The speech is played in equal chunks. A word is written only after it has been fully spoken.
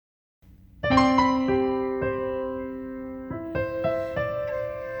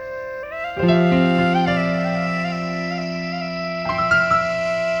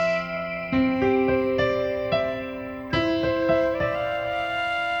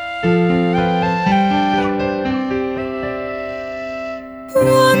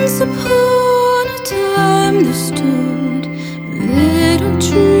there stood a little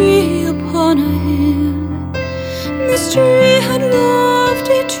tree upon a hill. This tree had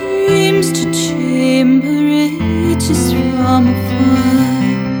lofty dreams to chamber riches from afar.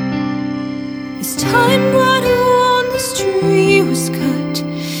 As time got on, this tree was cut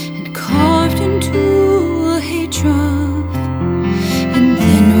and carved into a hay trough, and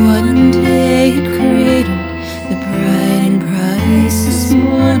then one day it cradled the bright and priceless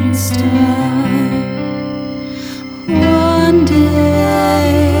morning star. One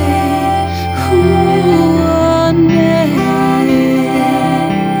day, one day,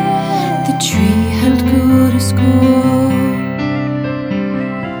 the tree held good as gold.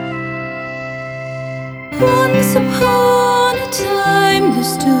 Once upon a time there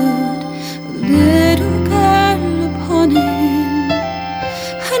stood a little girl upon a hill,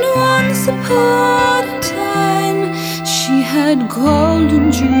 and once upon a time she had golden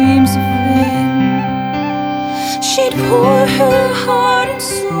dreams of fame. She'd pour her heart and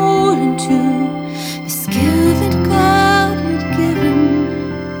soul into the skill that God had given,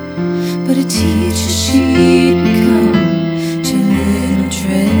 but a teacher she'd become to little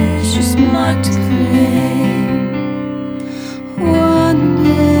treasures marked to claim. One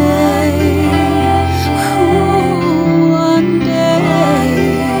day, one day,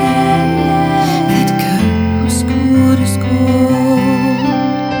 that girl was good as gold.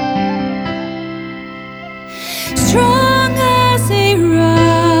 Strong as a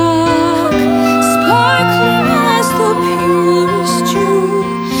rock, sparkling as the purest dew.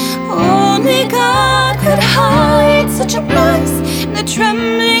 Only God could hide such a price in the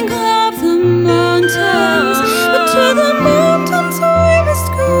trembling of the mountains. But to the mountains we must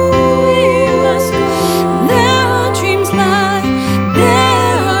go, we must go. There our dreams lie,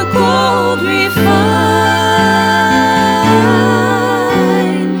 there our gold refined.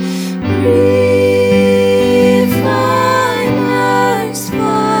 Refiners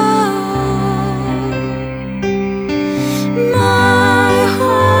find. My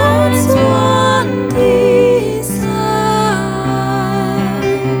heart's one desire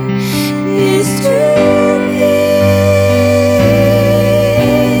is to be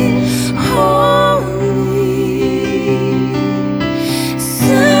holy,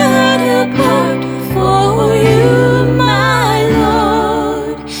 set apart for you, my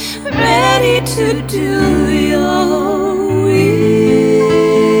Lord, ready to do your will.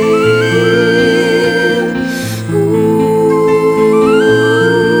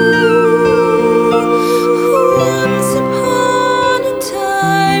 Once upon a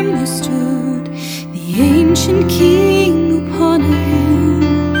time there stood the ancient king upon a hill,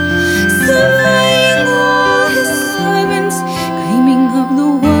 surveying all his servants, dreaming of the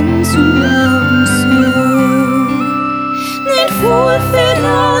ones who loved him so. They'd forfeit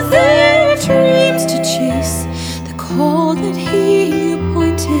all their dreams to chase the call that he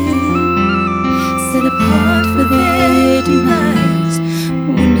appointed, set apart for their demise,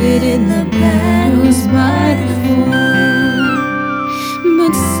 wounded in the battles by the foe.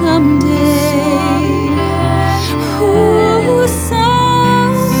 But someday